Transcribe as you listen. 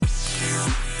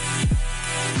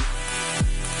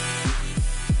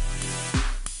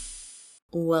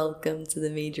Welcome to the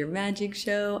Major Magic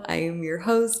Show. I am your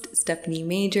host, Stephanie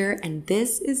Major, and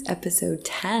this is episode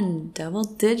 10, double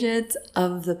digits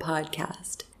of the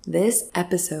podcast. This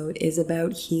episode is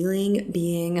about healing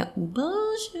being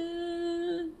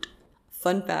bullshit.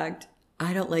 Fun fact,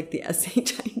 I don't like the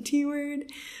S-H-I-T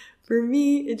word. For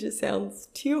me, it just sounds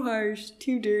too harsh,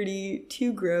 too dirty,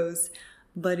 too gross.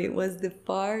 But it was the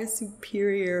far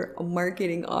superior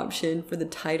marketing option for the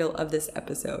title of this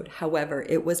episode. However,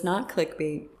 it was not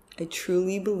clickbait. I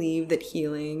truly believe that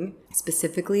healing,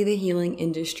 specifically the healing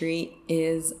industry,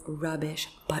 is rubbish.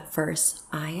 But first,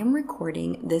 I am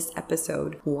recording this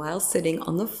episode while sitting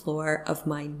on the floor of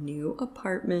my new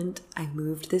apartment. I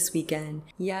moved this weekend.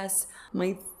 Yes,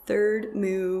 my third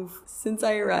move since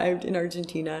I arrived in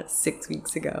Argentina 6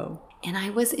 weeks ago. And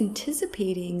I was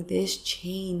anticipating this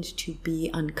change to be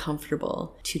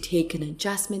uncomfortable, to take an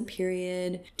adjustment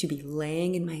period, to be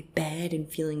laying in my bed and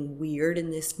feeling weird in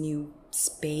this new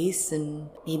space and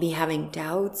maybe having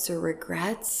doubts or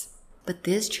regrets. But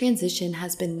this transition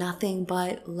has been nothing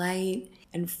but light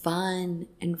and fun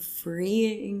and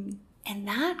freeing. And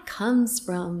that comes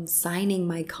from signing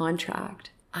my contract.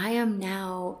 I am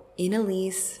now in a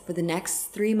lease for the next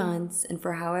 3 months and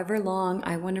for however long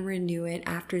I want to renew it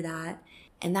after that.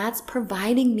 And that's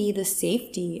providing me the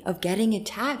safety of getting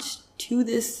attached to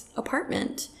this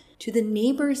apartment, to the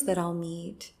neighbors that I'll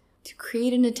meet, to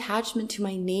create an attachment to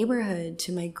my neighborhood,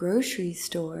 to my grocery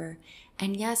store.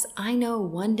 And yes, I know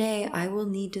one day I will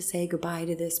need to say goodbye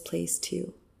to this place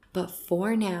too. But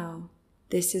for now,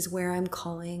 this is where I'm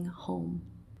calling home.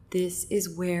 This is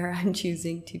where I'm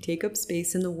choosing to take up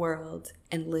space in the world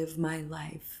and live my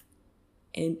life.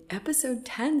 And episode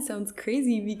 10 sounds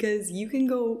crazy because you can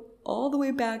go all the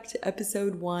way back to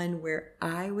episode 1 where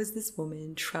I was this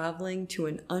woman traveling to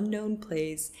an unknown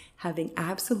place, having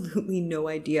absolutely no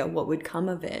idea what would come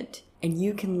of it. And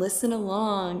you can listen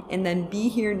along and then be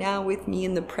here now with me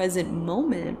in the present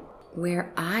moment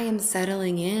where I am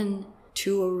settling in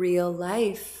to a real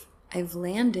life. I've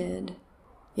landed.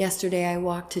 Yesterday I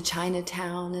walked to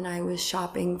Chinatown and I was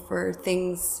shopping for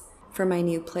things for my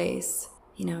new place,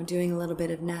 doing a little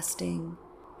bit of nesting.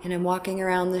 And I'm walking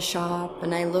around the shop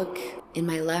and I look in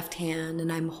my left hand and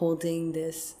I'm holding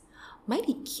this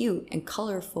mighty cute and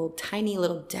colorful tiny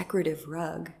little decorative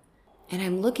rug. And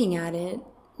I'm looking at it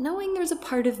knowing there's a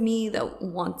part of me that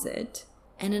wants it.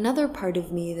 And another part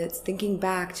of me that's thinking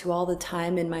back to all the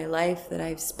time in my life that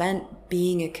I've spent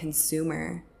being a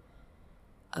consumer.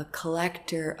 A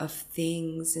collector of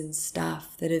things and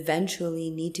stuff that eventually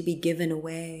need to be given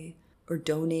away or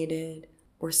donated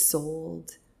or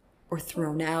sold or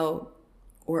thrown out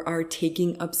or are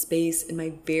taking up space in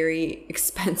my very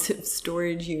expensive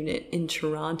storage unit in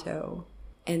Toronto.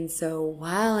 And so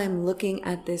while I'm looking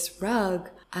at this rug,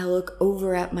 I look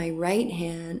over at my right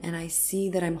hand and I see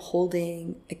that I'm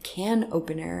holding a can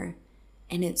opener,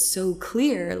 and it's so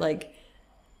clear,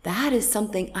 that is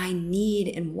something I need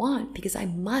and want because I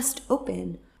must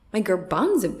open my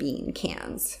garbanzo bean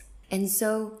cans. And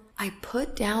so I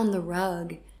put down the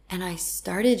rug and I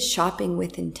started shopping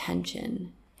with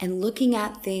intention and looking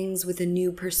at things with a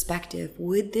new perspective.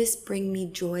 Would this bring me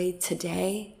joy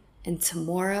today and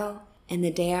tomorrow and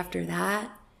the day after that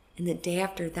and the day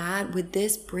after that? Would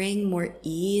this bring more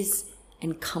ease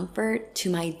and comfort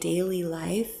to my daily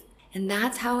life? And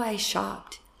that's how I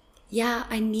shopped. Yeah,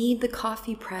 I need the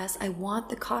coffee press. I want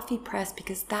the coffee press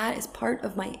because that is part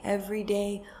of my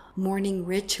everyday morning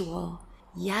ritual.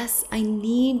 Yes, I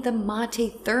need the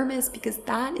mate thermos because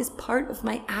that is part of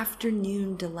my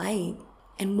afternoon delight.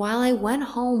 And while I went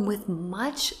home with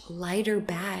much lighter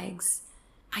bags,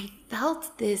 I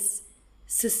felt this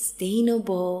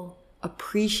sustainable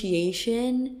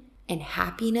appreciation and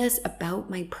happiness about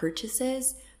my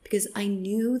purchases because I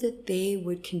knew that they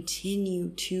would continue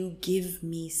to give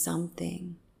me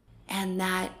something, and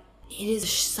that it is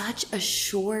such a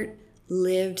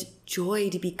short-lived joy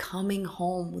to be coming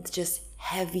home with just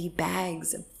heavy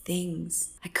bags of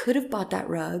things. I could have bought that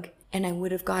rug and I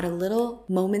would have got a little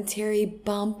momentary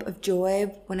bump of joy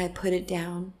when I put it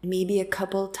down. Maybe a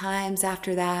couple times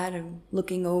after that, I'm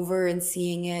looking over and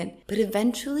seeing it, but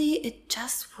eventually it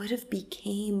just would have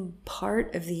became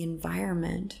part of the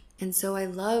environment. And so I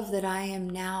love that I am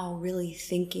now really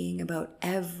thinking about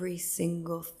every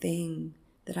single thing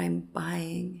that I'm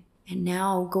buying. And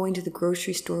now going to the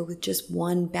grocery store with just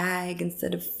one bag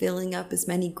instead of filling up as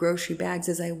many grocery bags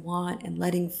as I want and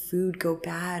letting food go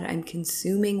bad. I'm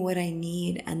consuming what I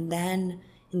need and then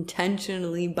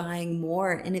intentionally buying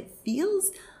more. And it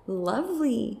feels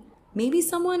lovely. Maybe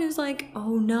someone who's like,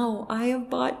 oh no, I have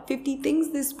bought 50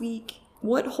 things this week.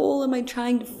 What hole am I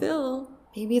trying to fill?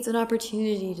 Maybe it's an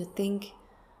opportunity to think,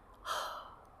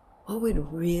 What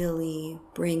would really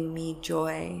bring me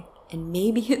joy? And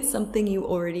maybe it's something you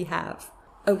already have.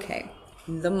 Okay,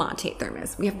 the mate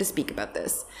thermos. We have to speak about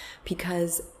this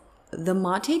because the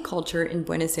mate culture in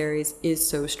Buenos Aires is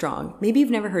so strong. Maybe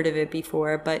you've never heard of it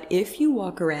before, but if you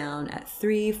walk around at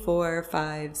 3, 4,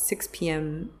 5, 6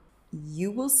 p.m.,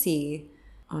 you will see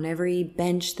on every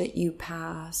bench that you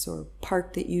pass or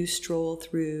park that you stroll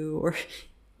through, or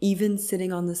even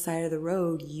sitting on the side of the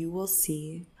road, you will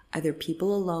see either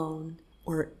people alone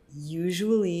or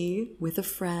usually with a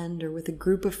friend or with a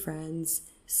group of friends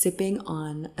sipping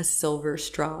on a silver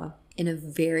straw in a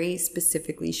very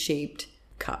specifically shaped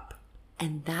cup.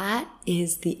 And that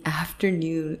is the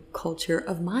afternoon culture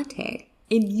of mate.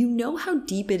 And you know how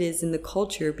deep it is in the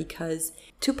culture because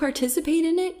to participate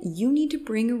in it, you need to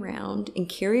bring around and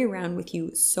carry around with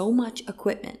you so much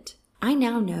equipment. I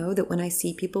now know that when I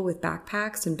see people with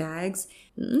backpacks and bags,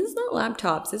 it's not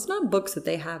laptops, it's not books that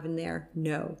they have in there.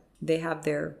 No, they have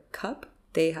their cup,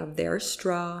 they have their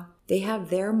straw, they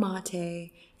have their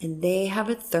mate, and they have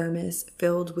a thermos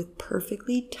filled with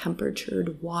perfectly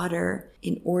temperatured water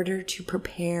in order to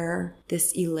prepare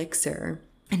this elixir.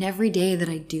 And every day that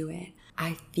I do it,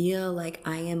 I feel like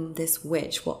I am this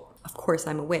witch. Well, of course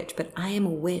I'm a witch, but I am a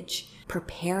witch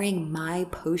preparing my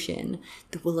potion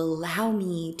that will allow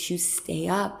me to stay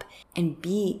up and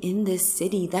be in this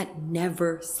city that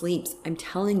never sleeps. I'm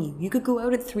telling you, you could go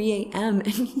out at 3 a.m.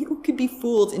 and you could be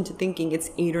fooled into thinking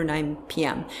it's 8 or 9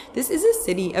 p.m. This is a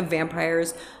city of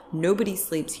vampires. Nobody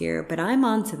sleeps here, but I'm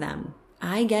onto them.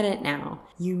 I get it now.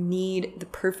 You need the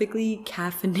perfectly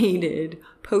caffeinated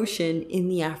potion in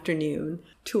the afternoon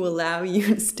to allow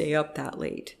you to stay up that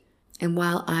late. And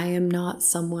while I am not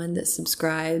someone that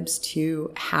subscribes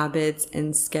to habits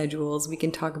and schedules, we can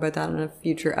talk about that on a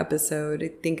future episode. I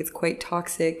think it's quite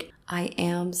toxic. I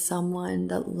am someone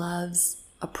that loves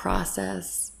a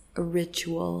process, a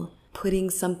ritual,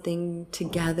 putting something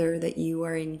together that you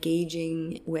are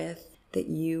engaging with, that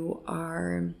you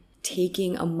are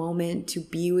taking a moment to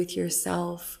be with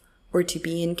yourself or to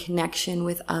be in connection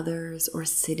with others or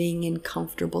sitting in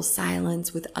comfortable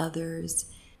silence with others.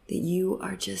 That you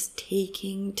are just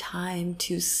taking time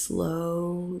to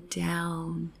slow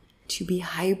down, to be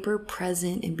hyper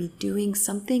present and be doing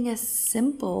something as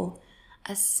simple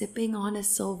as sipping on a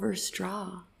silver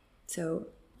straw. So,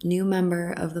 new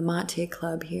member of the Mate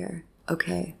Club here.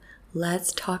 Okay,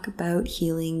 let's talk about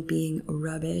healing being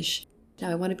rubbish. Now,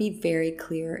 I want to be very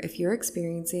clear. If you're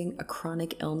experiencing a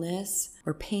chronic illness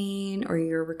or pain or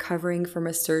you're recovering from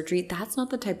a surgery, that's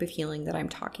not the type of healing that I'm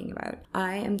talking about.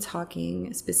 I am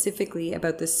talking specifically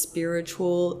about the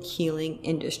spiritual healing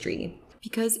industry.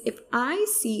 Because if I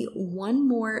see one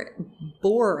more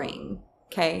boring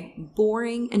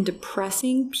and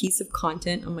depressing piece of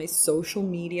content on my social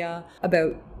media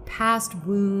about past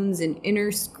wounds and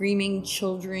inner screaming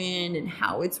children and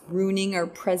how it's ruining our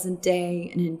present day,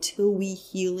 and until we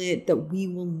heal it, that we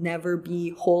will never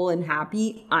be whole and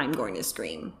happy, I'm going to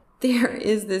scream. There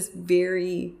is this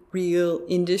very real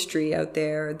industry out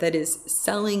there that is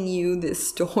selling you this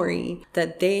story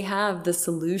that they have the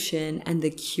solution and the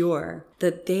cure,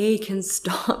 that they can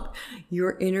stop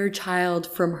your inner child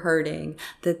from hurting,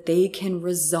 that they can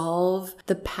resolve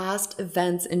the past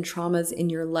events and traumas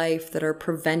in your life that are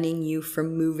preventing you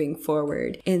from moving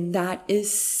forward. And that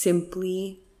is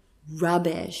simply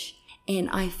rubbish. And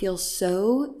I feel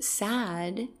so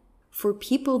sad for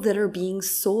people that are being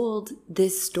sold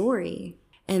this story,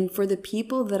 and for the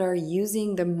people that are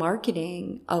using the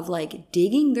marketing of like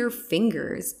digging their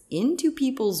fingers into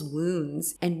people's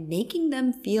wounds and making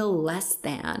them feel less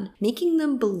than, making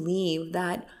them believe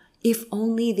that if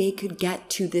only they could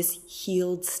get to this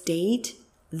healed state,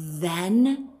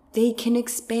 then they can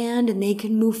expand and they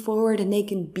can move forward and they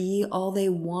can be all they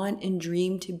want and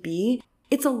dream to be.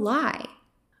 It's a lie.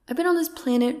 I've been on this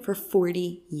planet for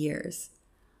 40 years.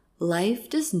 Life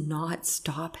does not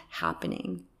stop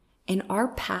happening, and our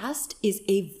past is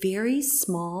a very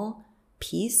small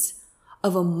piece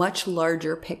of a much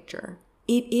larger picture.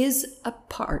 It is a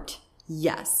part,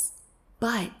 yes,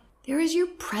 but there is your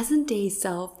present day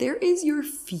self, there is your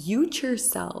future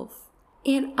self.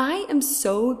 And I am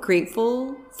so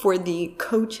grateful for the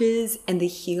coaches and the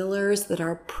healers that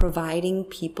are providing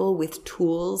people with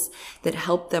tools that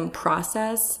help them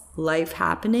process life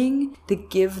happening, that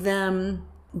give them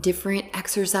different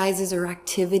exercises or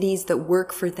activities that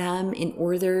work for them in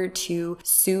order to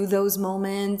soothe those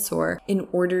moments or in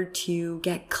order to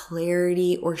get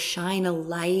clarity or shine a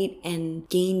light and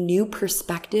gain new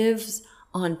perspectives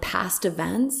on past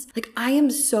events. Like, I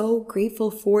am so grateful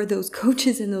for those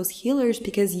coaches and those healers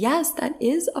because yes, that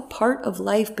is a part of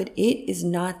life, but it is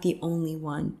not the only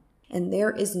one. And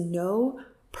there is no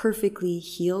perfectly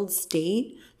healed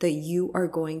state that you are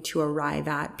going to arrive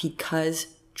at, because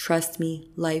trust me,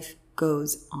 life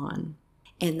goes on.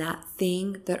 And that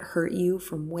thing that hurt you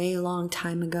from way long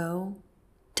time ago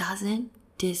doesn't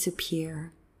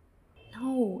disappear.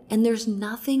 No, and there's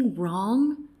nothing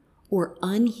wrong or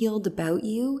unhealed about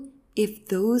you if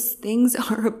those things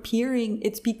are appearing.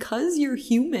 It's because you're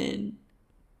human.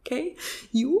 Okay?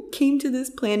 You came to this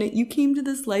planet, you came to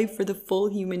this life for the full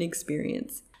human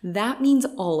experience. That means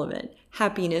all of it.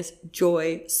 Happiness,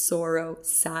 joy, sorrow,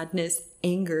 sadness,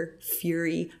 anger,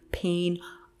 fury, pain,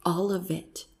 all of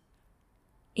it.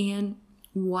 And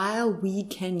while we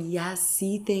can, yes,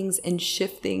 see things and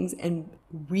shift things and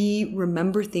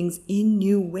remember things in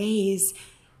new ways,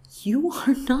 you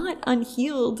are not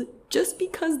unhealed just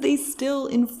because they still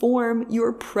inform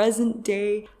your present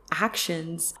day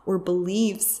actions or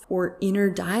beliefs or inner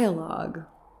dialogue.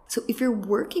 So if you're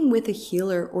working with a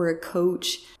healer or a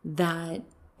coach that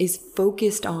is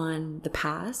focused on the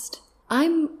past,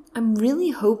 I'm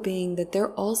really hoping that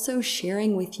they're also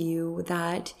sharing with you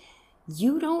that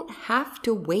you don't have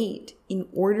to wait in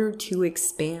order to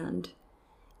expand.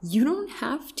 You don't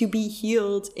have to be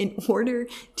healed in order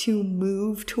to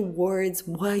move towards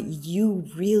what you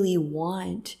really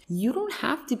want. You don't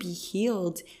have to be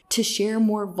healed to share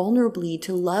more vulnerably,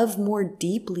 to love more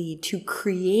deeply, to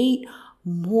create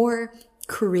more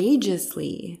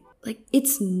courageously. Like,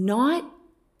 it's not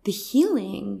the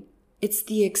healing, it's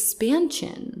the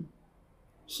expansion.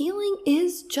 Healing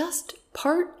is just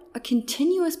a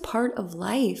continuous part of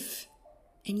life.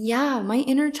 And yeah, my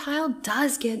inner child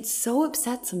does get so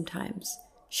upset sometimes.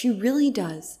 She really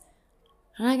does.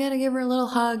 And I gotta give her a little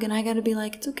hug and I gotta be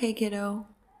like, it's okay, kiddo.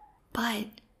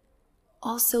 But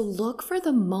also look for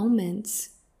the moments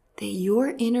that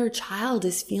your inner child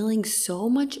is feeling so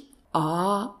much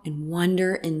awe and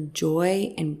wonder and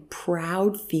joy and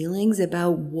proud feelings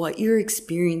about what you're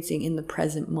experiencing in the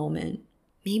present moment.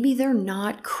 Maybe they're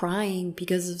not crying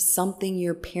because of something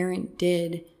your parent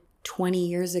did 20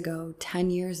 years ago,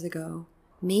 10 years ago.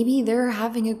 Maybe they're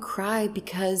having a cry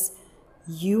because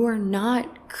you are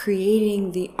not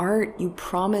creating the art you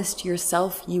promised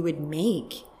yourself you would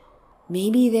make.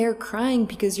 Maybe they're crying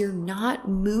because you're not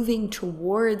moving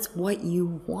towards what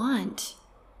you want.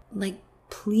 Like,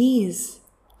 please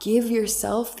give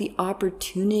yourself the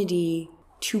opportunity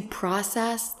to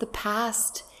process the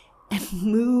past and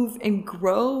move and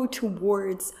grow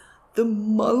towards the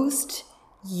most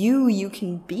you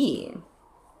can be.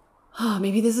 Oh,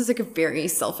 maybe this is like a very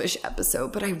selfish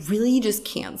episode, but I really just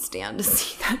can't stand to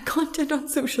see that content on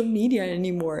social media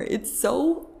anymore. It's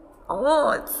so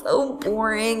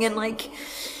boring. And like,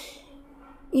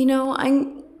 you know,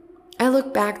 I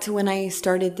look back to when I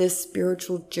started this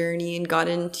spiritual journey and got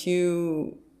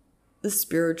into the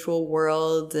spiritual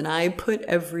world, and I put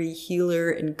every healer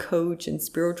and coach and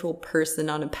spiritual person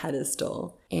on a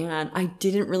pedestal, and I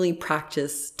didn't really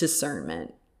practice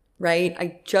discernment, right?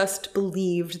 I just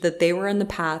believed that they were on the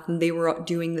path and they were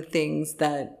doing the things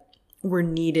that were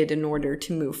needed in order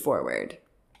to move forward.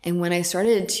 And when I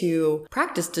started to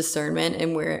practice discernment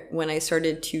and when I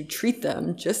started to treat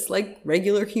them just like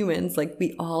regular humans, like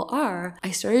we all are, I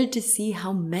started to see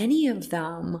how many of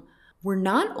them were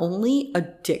not only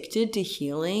addicted to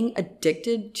healing,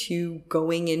 addicted to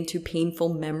going into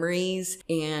painful memories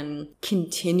and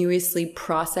continuously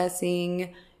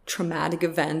processing traumatic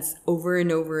events over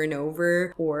and over and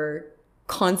over, or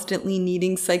constantly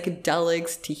needing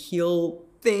psychedelics to heal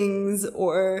things,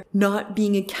 or not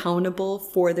being accountable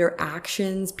for their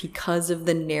actions because of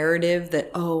the narrative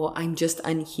that, oh, I'm just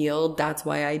unhealed, that's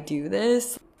why I do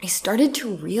this. I started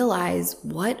to realize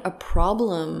what a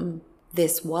problem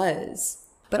this was.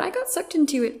 But I got sucked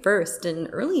into it first, and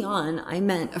early on I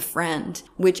met a friend,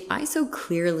 which I so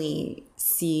clearly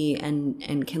see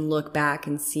and can look back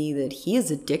and see that he is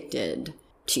addicted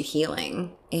to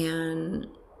healing, and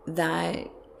that,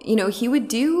 you know, he would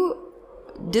do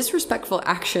disrespectful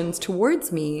actions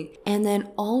towards me and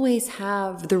then always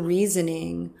have the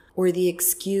reasoning or the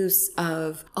excuse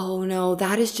of, oh no,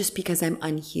 that is just because I'm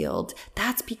unhealed.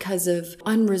 That's because of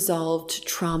unresolved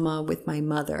trauma with my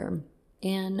mother.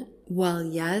 And while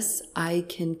yes, I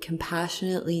can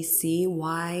compassionately see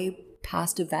why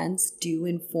past events do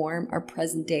inform our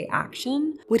present day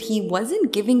action, what he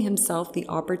wasn't giving himself the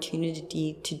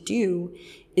opportunity to do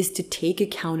is to take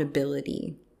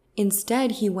accountability.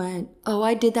 Instead, he went, oh,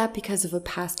 I did that because of a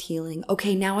past healing.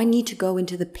 Okay, now I need to go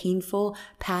into the painful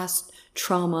past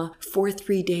trauma for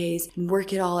 3 days and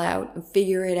work it all out and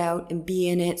figure it out and be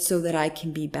in it so that I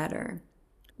can be better.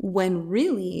 When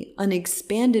really, an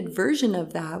expanded version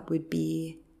of that would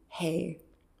be, hey,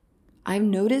 I've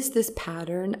noticed this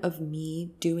pattern of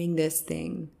me doing this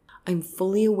thing. I'm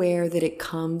fully aware that it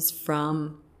comes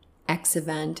from X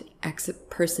event, X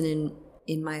person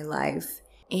in my life.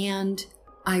 And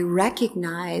I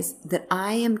recognize that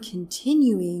I am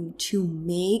continuing to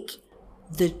make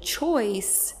the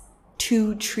choice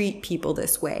to treat people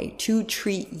this way, to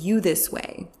treat you this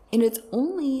way. And it's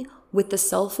only with the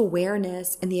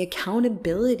self-awareness and the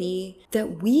accountability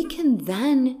that we can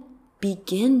then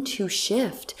begin to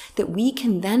shift, that we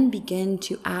can then begin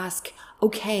to ask,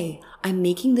 okay, I'm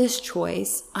making this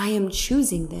choice. I am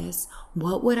choosing this.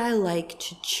 What would I like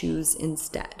to choose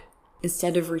instead?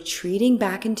 Instead of retreating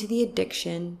back into the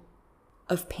addiction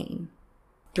of pain.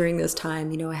 During this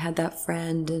time, I had that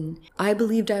friend and I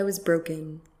believed I was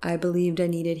broken. I believed I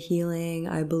needed healing.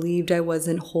 I believed I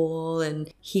wasn't whole,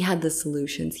 and he had the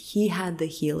solutions. He had the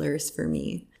healers for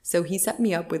me. So he set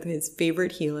me up with his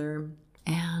favorite healer.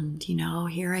 And,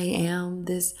 here I am,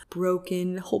 this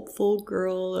broken, hopeful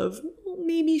girl of,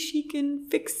 maybe she can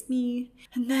fix me.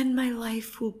 And then my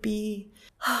life will be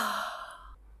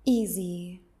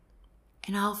easy.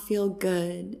 And I'll feel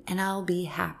good and I'll be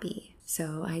happy.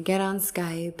 So I get on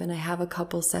Skype and I have a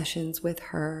couple sessions with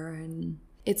her, and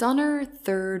it's on her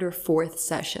third or fourth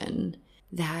session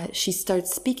that she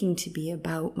starts speaking to me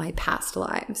about my past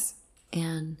lives.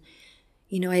 And,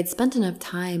 I had spent enough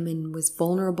time and was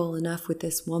vulnerable enough with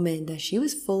this woman that she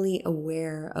was fully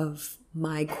aware of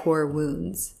my core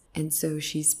wounds. And so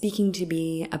she's speaking to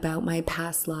me about my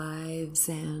past lives,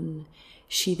 and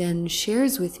she then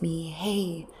shares with me,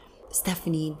 hey,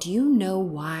 Stephanie, do you know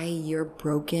why you're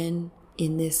broken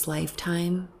in this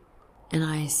lifetime? And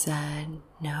I said,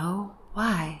 no,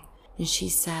 why? And she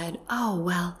said, oh,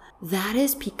 well, that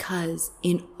is because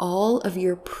in all of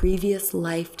your previous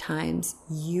lifetimes,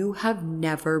 you have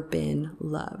never been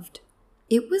loved.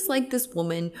 It was like this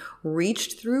woman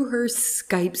reached through her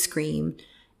Skype screen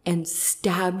and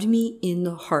stabbed me in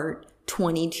the heart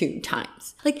 22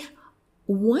 times. Like,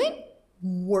 what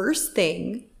worse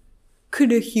thing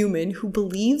could a human who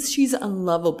believes she's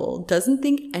unlovable, doesn't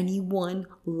think anyone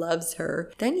loves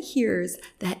her, then hears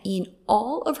that in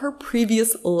all of her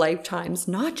previous lifetimes,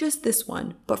 not just this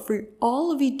one, but for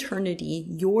all of eternity,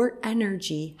 your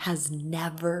energy has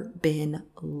never been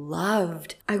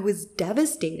loved. I was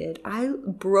devastated. I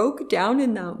broke down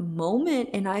in that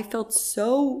moment and I felt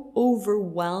so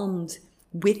overwhelmed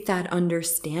with that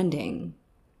understanding.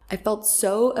 I felt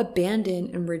so abandoned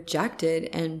and rejected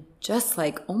and just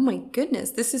like, oh my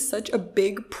goodness, this is such a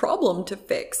big problem to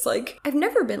fix. Like, I've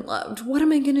never been loved. What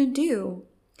am I going to do?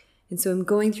 And so I'm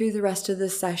going through the rest of the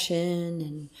session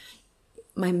and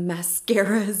my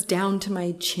mascara is down to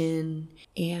my chin.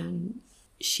 And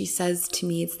she says to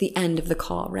me, it's the end of the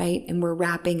call, right? And we're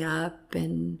wrapping up.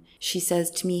 And she says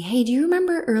to me, hey, do you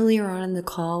remember earlier on in the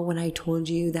call when I told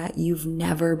you that you've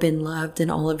never been loved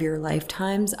in all of your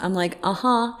lifetimes? I'm like,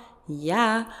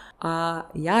 yeah, I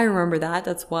remember that.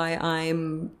 That's why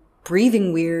I'm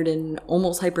breathing weird and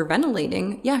almost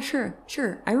hyperventilating. Yeah,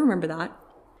 sure, I remember that.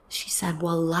 She said,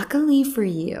 well, luckily for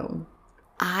you,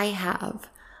 I have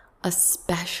a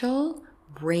special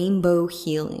rainbow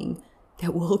healing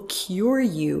that will cure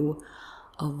you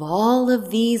of all of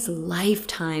these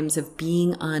lifetimes of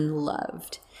being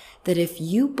unloved. That if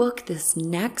you book this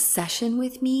next session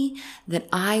with me, that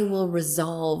I will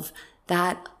resolve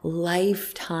that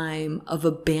lifetime of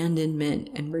abandonment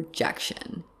and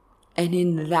rejection. And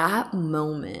in that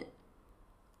moment,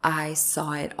 I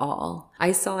saw it all.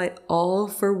 I saw it all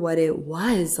for what it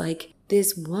was. Like,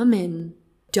 this woman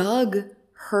dug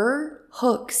her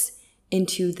hooks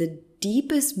into the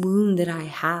deepest wound that I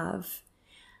have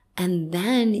and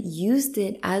then used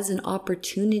it as an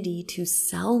opportunity to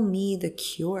sell me the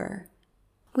cure.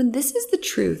 When this is the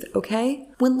truth, okay?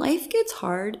 When life gets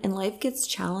hard and life gets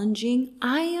challenging,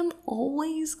 I am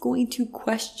always going to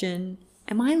question,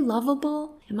 am I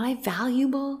lovable? Am I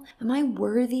valuable? Am I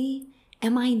worthy?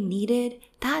 Am I needed?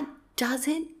 That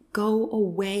doesn't go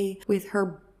away with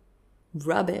her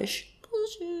rubbish,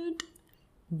 bullshit,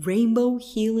 rainbow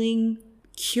healing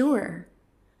cure.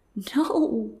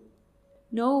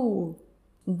 No.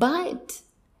 But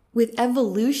with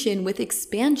evolution, with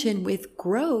expansion, with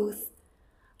growth,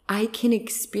 I can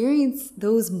experience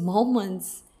those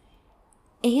moments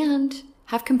and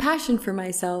have compassion for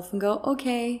myself and go,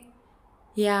 okay,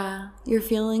 yeah, you're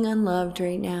feeling unloved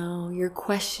right now. You're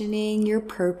questioning your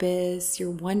purpose.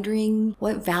 You're wondering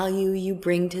what value you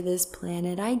bring to this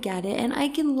planet. I get it. And I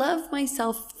can love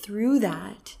myself through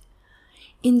that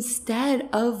instead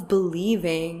of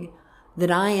believing that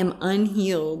I am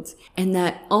unhealed and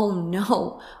that, oh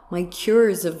no, my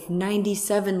cures of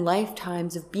 97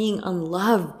 lifetimes of being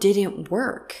unloved didn't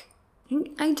work.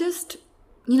 I just,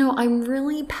 I'm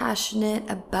really passionate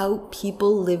about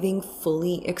people living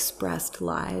fully expressed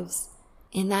lives.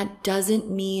 And that doesn't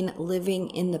mean living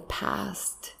in the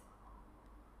past.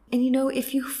 And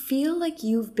if you feel like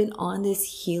you've been on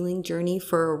this healing journey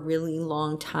for a really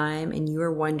long time and you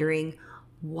are wondering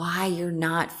why you're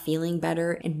not feeling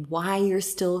better and why you're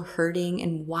still hurting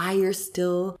and why you're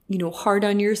still, hard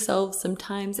on yourself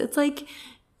sometimes, it's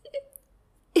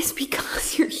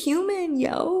because you're human,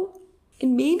 yo.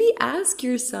 And maybe ask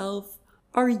yourself,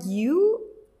 are you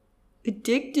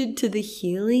addicted to the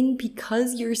healing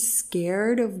because you're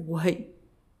scared of what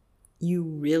you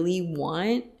really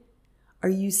want? Are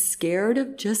you scared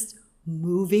of just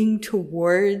moving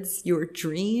towards your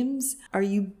dreams? Are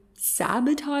you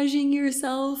sabotaging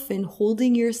yourself and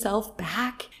holding yourself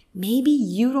back? Maybe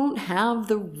you don't have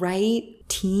the right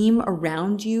team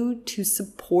around you to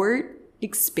support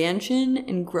expansion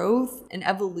and growth and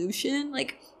evolution.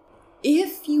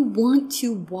 If you want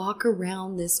to walk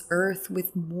around this earth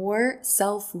with more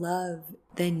self-love,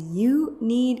 then you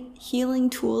need healing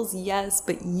tools, yes,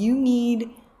 but you need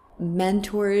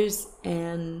mentors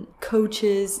and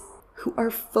coaches who are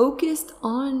focused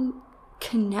on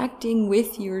connecting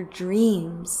with your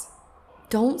dreams.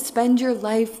 Don't spend your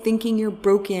life thinking you're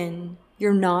broken.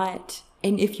 You're not.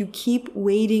 And if you keep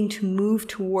waiting to move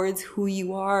towards who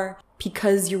you are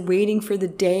because you're waiting for the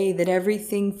day that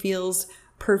everything feels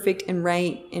perfect and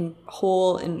right and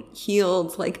whole and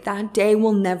healed, that day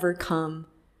will never come.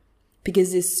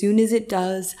 Because as soon as it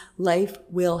does, life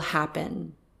will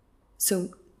happen.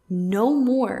 So no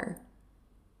more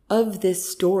of this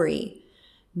story.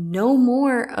 No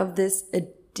more of this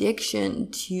addiction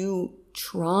to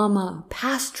trauma,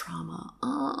 past trauma.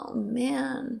 Oh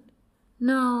man.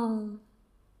 No.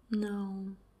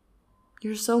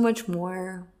 You're so much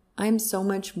more. I'm so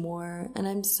much more. And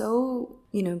I'm so,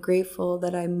 grateful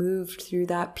that I moved through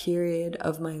that period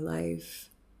of my life.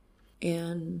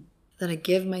 And that I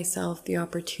give myself the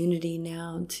opportunity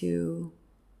now to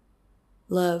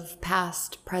love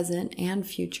past, present, and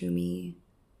future me.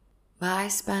 But I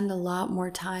spend a lot more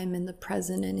time in the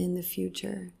present and in the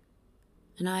future.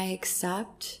 And I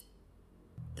accept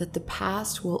that the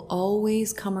past will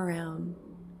always come around.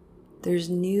 There's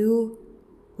new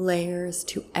layers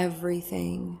to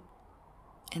everything.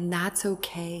 And that's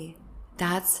okay.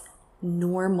 That's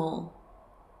normal.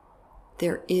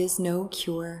 There is no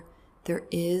cure. There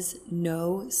is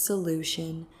no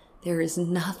solution. There is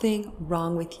nothing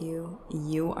wrong with you.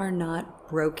 You are not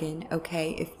broken,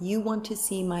 okay? If you want to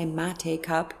see my mate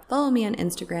cup, follow me on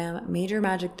Instagram,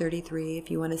 MajorMagic33.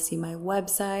 If you want to see my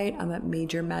website, I'm at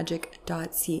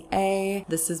majormagic.ca.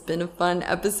 This has been a fun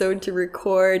episode to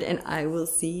record, and I will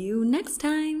see you next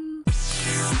time.